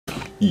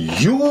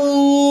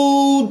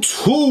YouTube,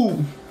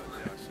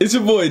 it's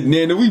your boy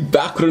Nana. We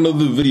back with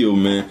another video,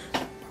 man.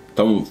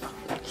 Estamos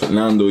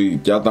Fernando y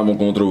ya estamos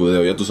con otro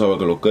video. Ya tú sabes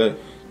que lo que es.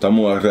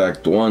 Estamos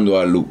reactuando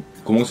a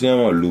 ¿cómo se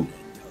llama?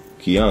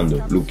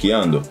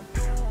 Lukeando.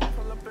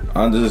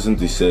 Ande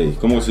 66.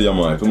 ¿Cómo se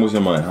llama?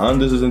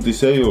 ¿Ande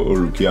 66 o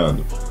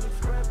Lukeando?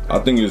 I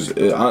think it's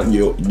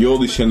yo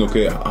diciendo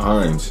que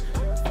Heinz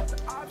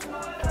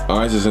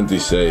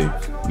 66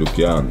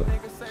 Lukeando.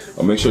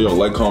 Make sure y'all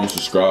like, comment,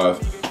 subscribe.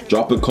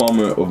 Drop a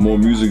comment of more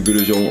music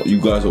videos you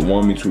guys would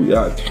want me to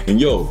react.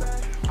 And yo,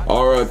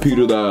 R.I.P.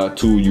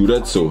 to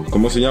Yuretso.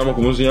 ¿Cómo se llama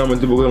el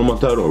tipo que lo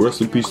mataron?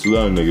 Rest in peace to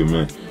that nigga,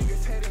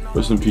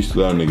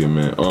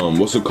 man.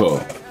 What's it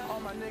called?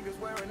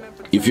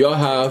 If y'all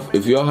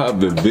have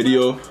the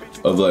video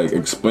of like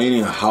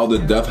explaining how the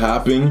death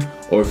happened,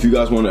 or if you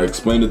guys want to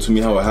explain it to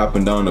me how it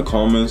happened down in the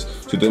comments,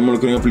 si ustedes me lo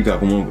quieren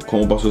explicar cómo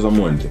pasó esa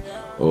muerte,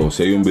 o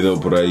si hay un video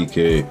por ahí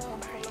que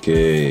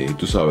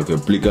tú sabes que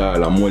explica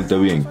la muerte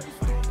bien,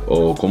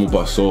 o cómo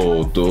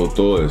pasó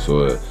todo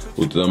eso,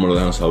 ustedes me lo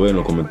dejan saber en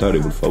los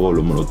comentarios, por favor,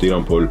 me lo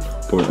tiran por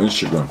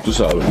Instagram, tú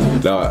sabes.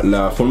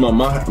 La forma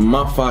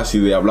más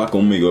fácil de hablar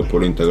conmigo es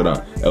por Instagram,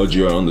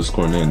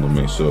 LGR_Nando,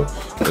 man. So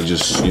let's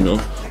just,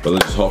 but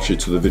let's just hop straight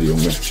to the video,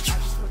 man.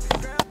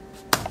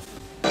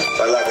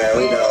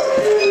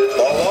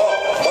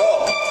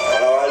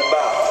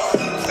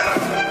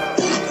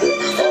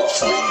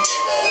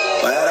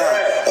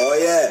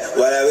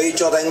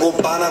 Tengo un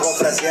pana que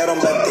ofrecieron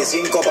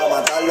 25 para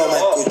matarlo. Me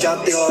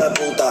escuchaste, hijo de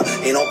puta,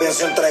 y no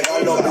pienso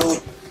entregarlo.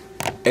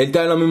 ¿Él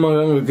está en la misma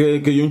ganga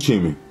que John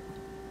Chimmy?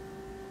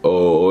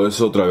 ¿O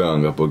es otra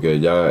ganga? Porque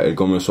ya él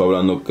comenzó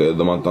hablando de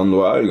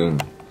matando a alguien.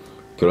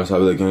 Quiero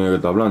saber de quién es que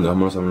está hablando.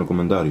 Déjame saber en los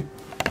comentarios.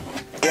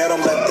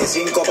 Ofrecieron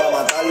 25 para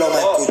matarlo. Me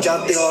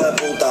escuchaste, hijo de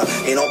puta,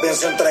 y no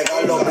pienso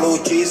entregarlo. Blue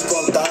cheese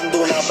contando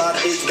una bad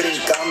bitch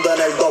brincando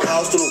en el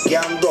doghouse,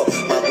 lukeando.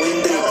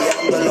 McQueen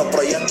dripeando en los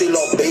proyectos y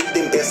los beats.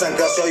 Piensan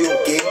que soy un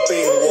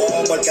keeping,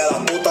 wow, porque a las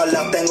putas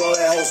las tengo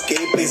de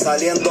housekeeping,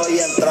 saliendo y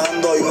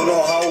entrando, y uno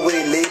how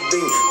we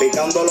living,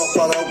 picando los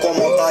cuadros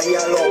como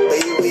talla los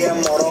baby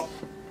en moro.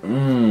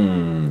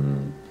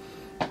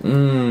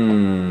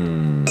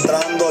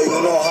 Entrando y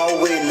uno how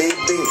we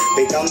living,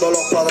 picando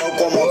los cuadros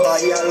como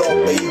talla los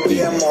baby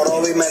en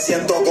moro, y me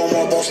siento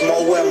como Boss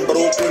Mo en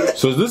Brooklyn.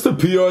 So is this the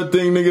PR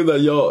thing, nigga,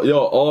 that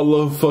y'all all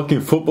love fucking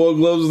football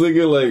gloves,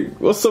 nigga? Like,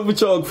 what's up with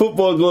y'all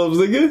football gloves,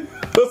 nigga?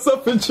 What's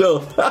up with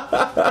y'all?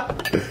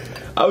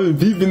 I've been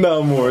peeping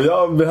that more.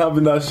 Y'all been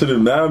having that shit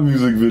in mad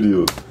music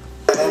videos.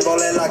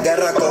 Dándole la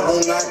guerra con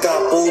un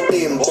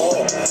Putin,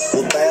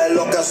 ustedes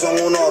lo que son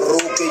unos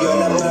rookies. Yo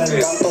les doy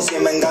el canto si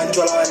me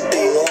engancho a la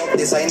 22.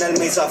 Designer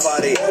mi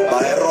safari,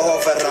 bajé rojo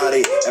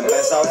Ferrari.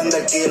 Empecé a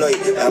vender kilo y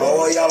me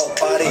voy a los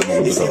paris.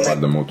 Y si me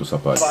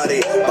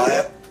safari,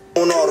 bajé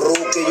unos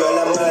rookies, yo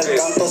les doy el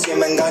canto si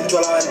me engancho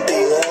a la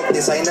 22.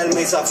 Designer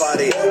mi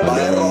safari,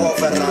 bajé rojo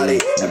Ferrari.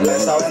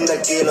 Empecé a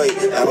vender kilo y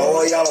me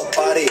voy a los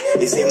paris.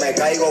 Y si me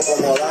caigo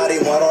como Dari,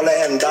 muero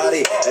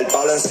legendary. El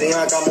palo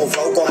encima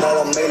camuflado como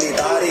los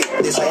militares.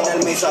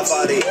 Designer mi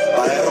safari,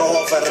 bajé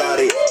rojo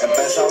Ferrari.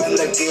 Empecé a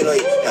vender kilo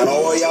y ya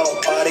no voy a los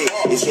paris.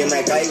 Y si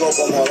me caigo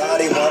como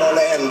Dari, muero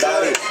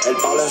legendary. El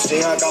palo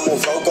encima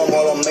camuflado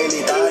como los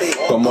militares.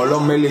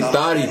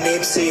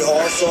 Nipsey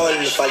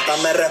Hussle,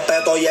 faltame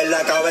respeto y en la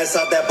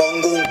cabeza te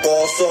pongo un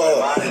coso.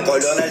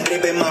 Corrió en el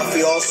tripping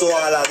mafioso.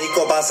 A la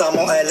disco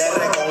pasamos el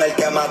R con el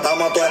que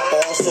matamos a tu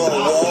esposo.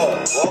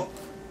 Wow.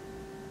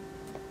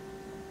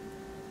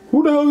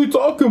 Who the hell are you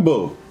talking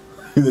about?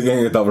 ¿De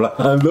quién está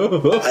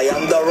hablando? I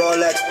am the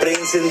Rolex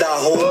Prince in the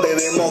hood.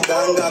 Vivimos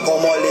ganga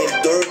como Lil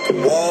Durk.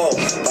 Wow.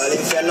 Para el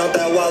infierno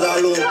te voy a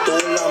dar un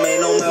tour. A mí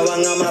no me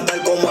van a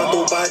matar como a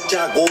tu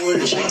pachacul.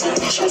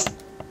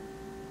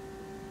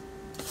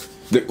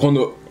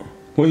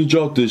 When he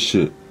dropped this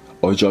shit.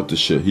 Oh, he dropped the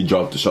shit. I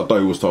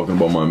thought he was talking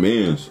about my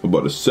mans. I'm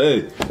about to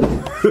say.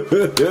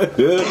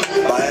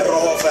 Bajé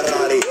rojo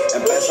Ferrari,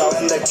 empecé a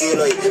vender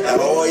kilo y me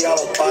voy a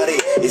los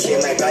paris. Y si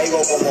me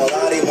caigo como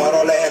Dari,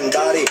 muero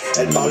legendary.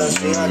 El palo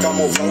encima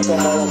camuflado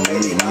como los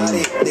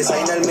militares.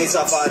 Designer mi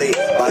safari,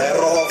 bajé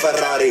rojo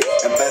Ferrari.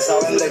 Empecé a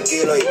vender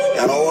kilo y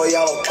ya no voy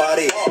a los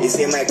paris. Y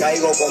si me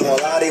caigo como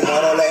Dari,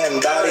 muero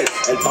legendary.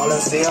 El palo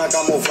encima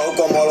camuflado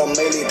como los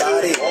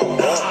militares.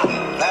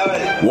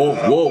 Wow.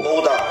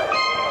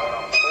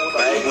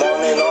 Make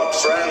money, not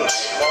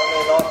friends.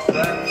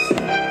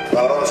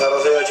 Cabrón,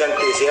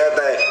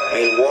 0687,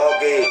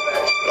 Milwaukee,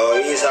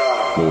 Loíza.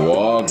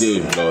 Cabrón,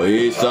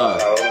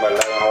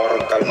 verdad, yo no voy a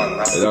roncar más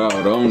nada. Mira,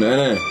 cabrón,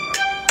 nene.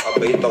 ¿Has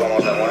visto cómo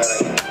se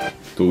mueren?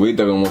 ¿Tú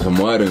viste cómo se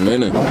mueren,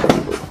 nene?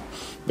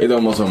 ¿Viste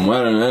cómo se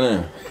mueren,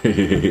 nene?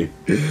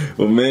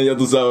 Pues mira, ya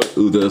tú sabes,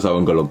 ustedes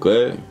saben que lo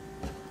que es.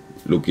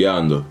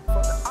 Lukeando.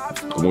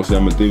 ¿Cómo se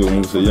llama el tipo?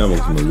 ¿Cómo se llama?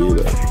 Se me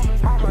olvida.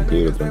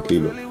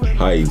 Tranquilo.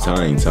 Heinz.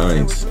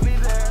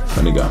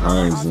 La nigga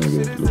Heinz,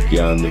 nigga,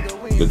 Lukeando.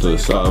 Que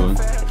ustedes saben,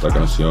 esta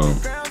canción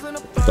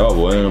estaba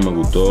buena, me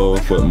gustó,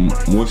 fue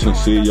muy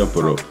sencilla,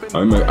 pero a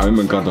mí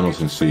me encantan los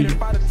sencillos.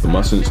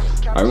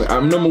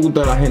 A mí no me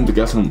gusta la gente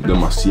que hace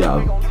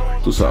demasiado.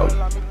 tú sabes.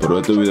 Pero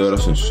este video era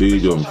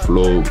sencillo, en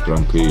flow,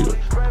 tranquilo.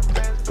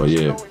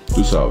 Oye,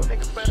 tú sabes.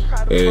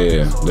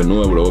 De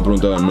nuevo, le voy a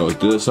preguntar de nuevo.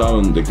 Ustedes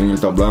saben de quién él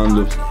está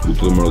hablando,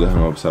 ustedes me lo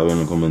dejan saber en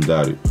los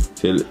comentarios.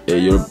 Si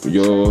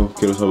yo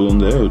quiero saber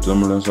dónde es, ustedes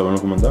me lo dejan saber en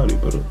los comentarios.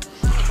 Pero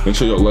make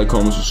sure you like,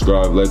 comment,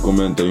 subscribe, like,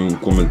 comenta y un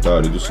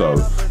comentario, tú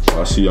sabes.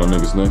 I'll see y'all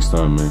niggas next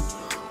time, man.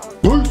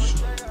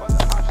 Peace.